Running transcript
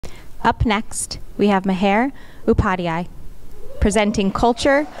Up next, we have Mehr, Upadhyay, presenting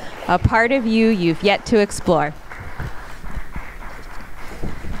culture, a part of you you've yet to explore.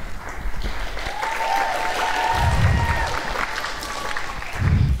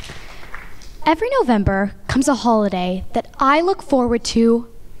 Every November comes a holiday that I look forward to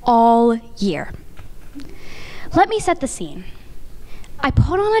all year. Let me set the scene. I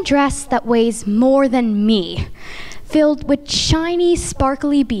put on a dress that weighs more than me, filled with shiny,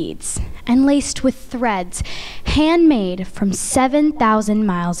 sparkly beads and laced with threads handmade from 7,000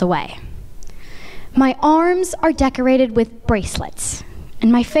 miles away. My arms are decorated with bracelets,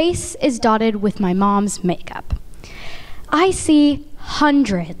 and my face is dotted with my mom's makeup. I see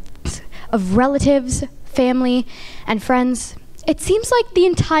hundreds of relatives, family, and friends. It seems like the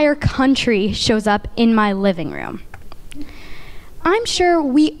entire country shows up in my living room. I'm sure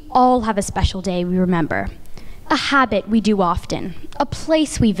we all have a special day we remember, a habit we do often, a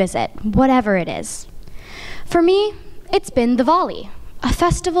place we visit, whatever it is. For me, it's been Diwali, a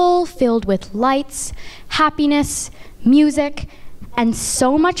festival filled with lights, happiness, music, and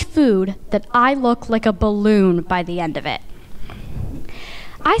so much food that I look like a balloon by the end of it.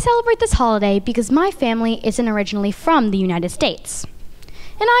 I celebrate this holiday because my family isn't originally from the United States.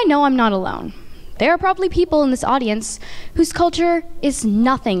 And I know I'm not alone. There are probably people in this audience whose culture is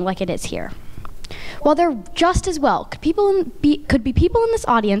nothing like it is here. While there just as well could be people in this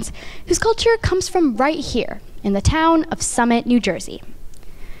audience whose culture comes from right here in the town of Summit, New Jersey.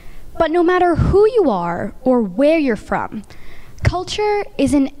 But no matter who you are or where you're from, culture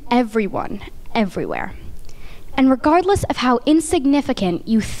is in everyone, everywhere. And regardless of how insignificant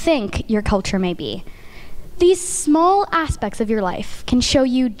you think your culture may be, these small aspects of your life can show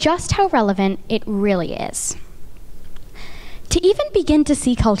you just how relevant it really is. To even begin to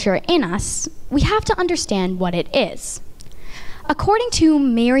see culture in us, we have to understand what it is. According to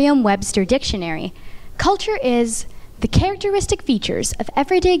Merriam-Webster Dictionary, culture is the characteristic features of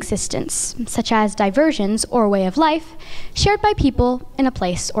everyday existence, such as diversions or a way of life, shared by people in a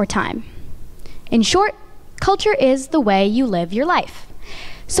place or time. In short, culture is the way you live your life.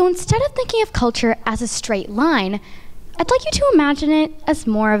 So instead of thinking of culture as a straight line, I'd like you to imagine it as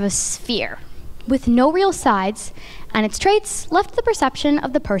more of a sphere, with no real sides, and its traits left to the perception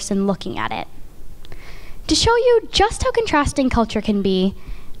of the person looking at it. To show you just how contrasting culture can be,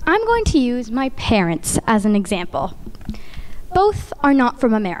 I'm going to use my parents as an example. Both are not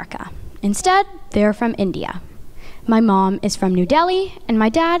from America. Instead, they're from India. My mom is from New Delhi, and my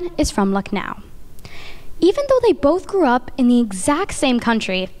dad is from Lucknow. Even though they both grew up in the exact same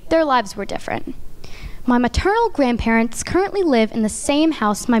country, their lives were different. My maternal grandparents currently live in the same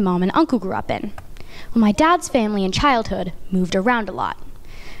house my mom and uncle grew up in, while my dad's family in childhood moved around a lot.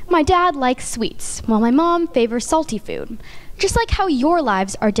 My dad likes sweets, while my mom favors salty food, just like how your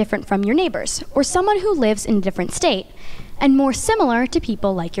lives are different from your neighbors, or someone who lives in a different state, and more similar to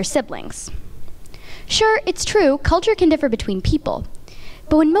people like your siblings. Sure, it's true, culture can differ between people,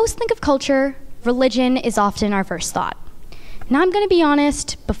 but when most think of culture, religion is often our first thought. And I'm going to be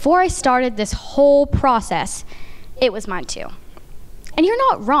honest, before I started this whole process, it was mine too. And you're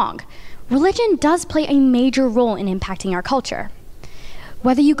not wrong. Religion does play a major role in impacting our culture.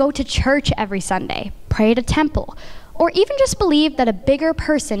 Whether you go to church every Sunday, pray at a temple, or even just believe that a bigger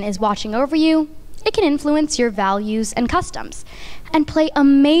person is watching over you, it can influence your values and customs, and play a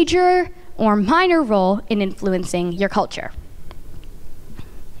major or minor role in influencing your culture.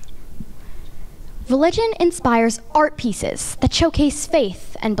 Religion inspires art pieces that showcase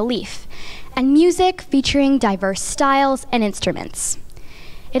faith and belief, and music featuring diverse styles and instruments.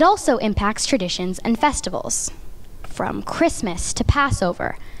 It also impacts traditions and festivals, from Christmas to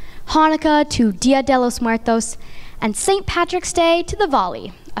Passover, Hanukkah to Dia de los Muertos, and St. Patrick's Day to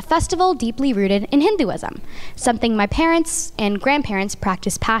Diwali, a festival deeply rooted in Hinduism, something my parents and grandparents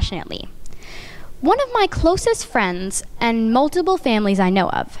practice passionately. One of my closest friends and multiple families I know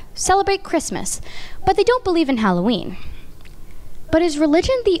of celebrate Christmas, but they don't believe in Halloween. But is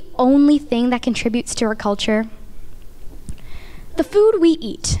religion the only thing that contributes to our culture? The food we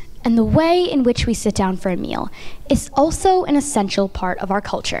eat and the way in which we sit down for a meal is also an essential part of our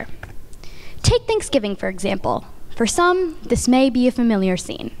culture. Take Thanksgiving, for example. For some, this may be a familiar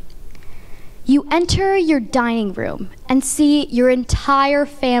scene. You enter your dining room and see your entire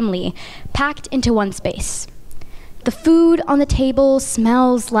family packed into one space. The food on the table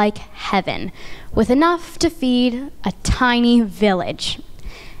smells like heaven, with enough to feed a tiny village.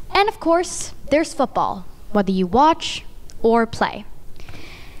 And of course, there's football, whether you watch or play.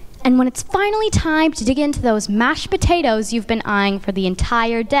 And when it's finally time to dig into those mashed potatoes you've been eyeing for the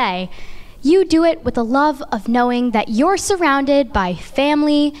entire day, you do it with the love of knowing that you're surrounded by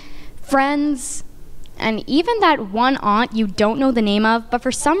family, friends, and even that one aunt you don't know the name of, but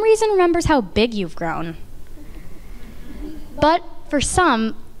for some reason remembers how big you've grown. But for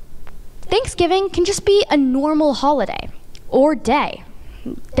some, Thanksgiving can just be a normal holiday or day.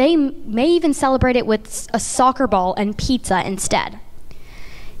 They may even celebrate it with a soccer ball and pizza instead.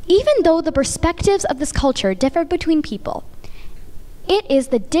 Even though the perspectives of this culture differ between people, it is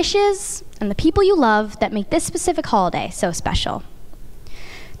the dishes and the people you love that make this specific holiday so special.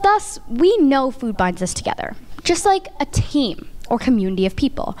 Thus, we know food binds us together, just like a team or community of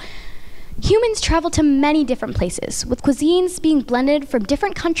people. Humans travel to many different places, with cuisines being blended from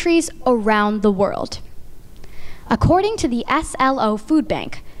different countries around the world. According to the SLO Food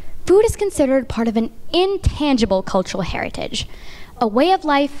Bank, food is considered part of an intangible cultural heritage, a way of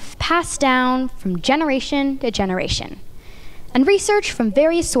life passed down from generation to generation. And research from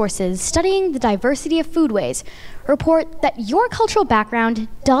various sources studying the diversity of foodways report that your cultural background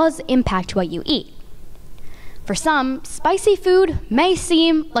does impact what you eat. For some, spicy food may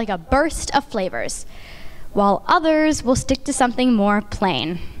seem like a burst of flavors, while others will stick to something more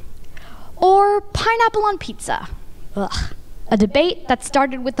plain. Or pineapple on pizza. Ugh. A debate that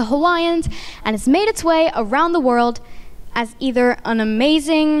started with the Hawaiians and has made its way around the world as either an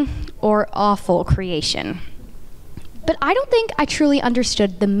amazing or awful creation. But I don't think I truly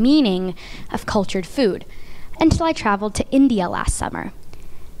understood the meaning of cultured food until I traveled to India last summer.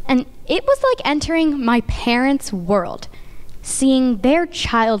 And it was like entering my parents' world, seeing their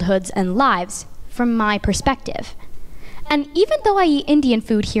childhoods and lives from my perspective. And even though I eat Indian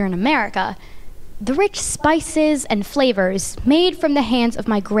food here in America, the rich spices and flavors made from the hands of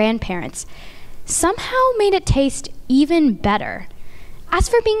my grandparents somehow made it taste even better. As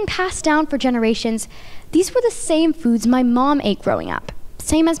for being passed down for generations, these were the same foods my mom ate growing up,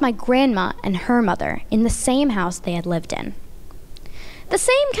 same as my grandma and her mother in the same house they had lived in. The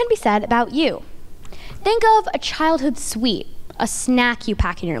same can be said about you. Think of a childhood sweet, a snack you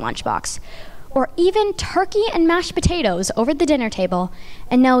pack in your lunchbox, or even turkey and mashed potatoes over the dinner table,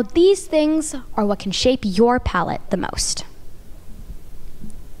 and know these things are what can shape your palate the most.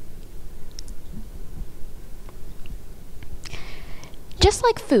 Just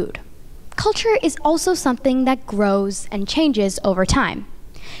like food, culture is also something that grows and changes over time,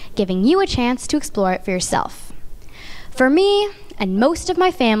 giving you a chance to explore it for yourself. For me, and most of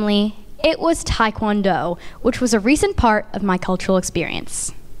my family, it was Taekwondo, which was a recent part of my cultural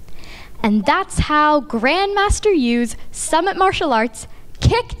experience. And that's how Grandmaster Yu's Summit Martial Arts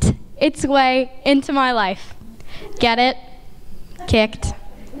kicked its way into my life. Get it? Kicked.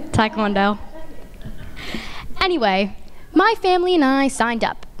 Taekwondo. Anyway, my family and I signed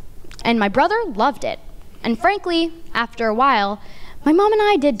up, and my brother loved it. And frankly, after a while, my mom and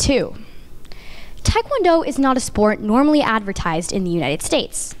I did too. Taekwondo is not a sport normally advertised in the United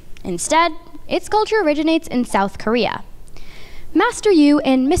States. Instead, its culture originates in South Korea. Master Yu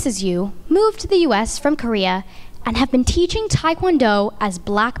and Mrs. Yu moved to the US from Korea and have been teaching Taekwondo as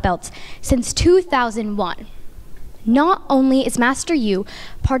black belts since 2001. Not only is Master Yu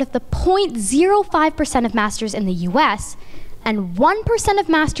part of the 0.05% of masters in the US and 1% of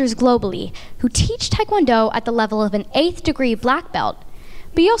masters globally who teach Taekwondo at the level of an 8th degree black belt,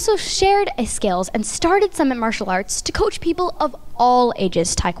 but he also shared his skills and started Summit Martial Arts to coach people of all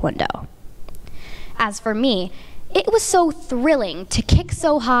ages Taekwondo. As for me, it was so thrilling to kick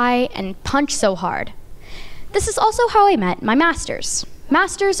so high and punch so hard. This is also how I met my masters.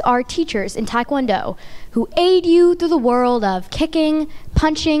 Masters are teachers in Taekwondo who aid you through the world of kicking,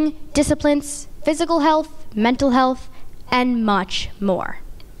 punching, disciplines, physical health, mental health, and much more.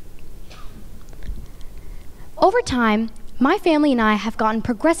 Over time, my family and I have gotten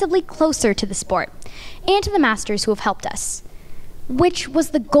progressively closer to the sport and to the masters who have helped us, which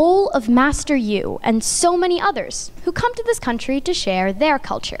was the goal of Master Yu and so many others who come to this country to share their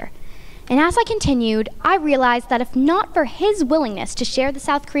culture. And as I continued, I realized that if not for his willingness to share the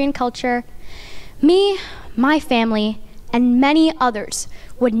South Korean culture, me, my family, and many others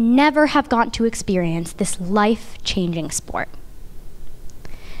would never have gotten to experience this life-changing sport.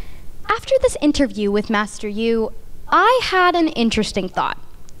 After this interview with Master Yu, I had an interesting thought.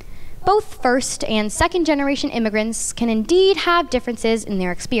 Both first and second generation immigrants can indeed have differences in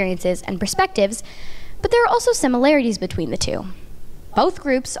their experiences and perspectives, but there are also similarities between the two. Both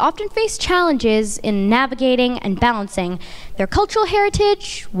groups often face challenges in navigating and balancing their cultural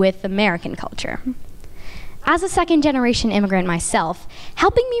heritage with American culture. As a second generation immigrant myself,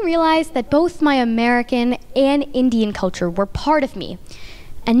 helping me realize that both my American and Indian culture were part of me,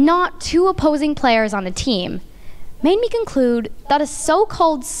 and not two opposing players on a team, made me conclude that a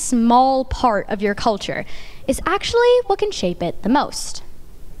so-called small part of your culture is actually what can shape it the most.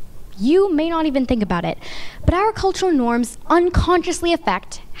 You may not even think about it, but our cultural norms unconsciously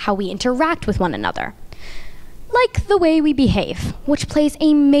affect how we interact with one another. Like the way we behave, which plays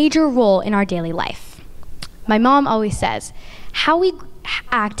a major role in our daily life. My mom always says, how we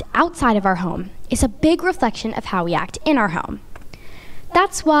act outside of our home is a big reflection of how we act in our home.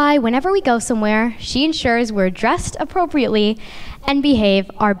 That's why whenever we go somewhere, she ensures we're dressed appropriately and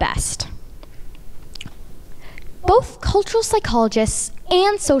behave our best. Both cultural psychologists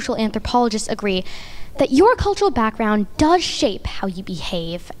and social anthropologists agree that your cultural background does shape how you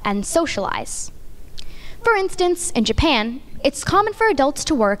behave and socialize. For instance, in Japan, it's common for adults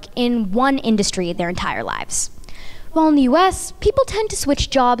to work in one industry their entire lives, while in the US, people tend to switch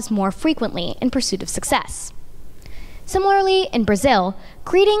jobs more frequently in pursuit of success. Similarly, in Brazil,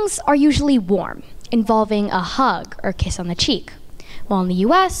 greetings are usually warm, involving a hug or kiss on the cheek, while in the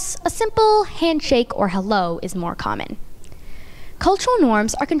US, a simple handshake or hello is more common. Cultural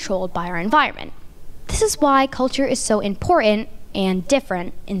norms are controlled by our environment. This is why culture is so important and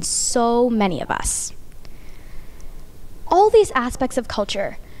different in so many of us. All these aspects of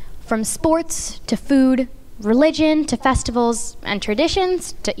culture, from sports to food, religion to festivals and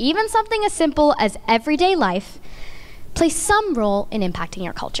traditions, to even something as simple as everyday life, play some role in impacting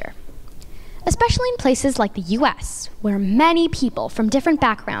your culture. Especially in places like the US, where many people from different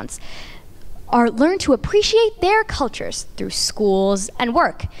backgrounds learn to appreciate their cultures through schools and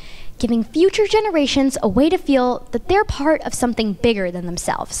work, giving future generations a way to feel that they're part of something bigger than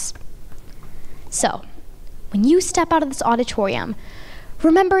themselves. So, when you step out of this auditorium,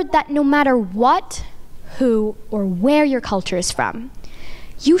 remember that no matter what, who, or where your culture is from,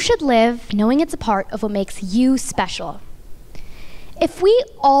 you should live knowing it's a part of what makes you special. If we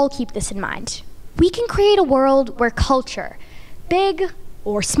all keep this in mind, we can create a world where culture, big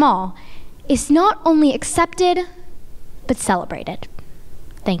or small, is not only accepted, but celebrated.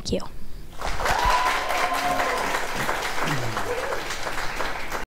 Thank you.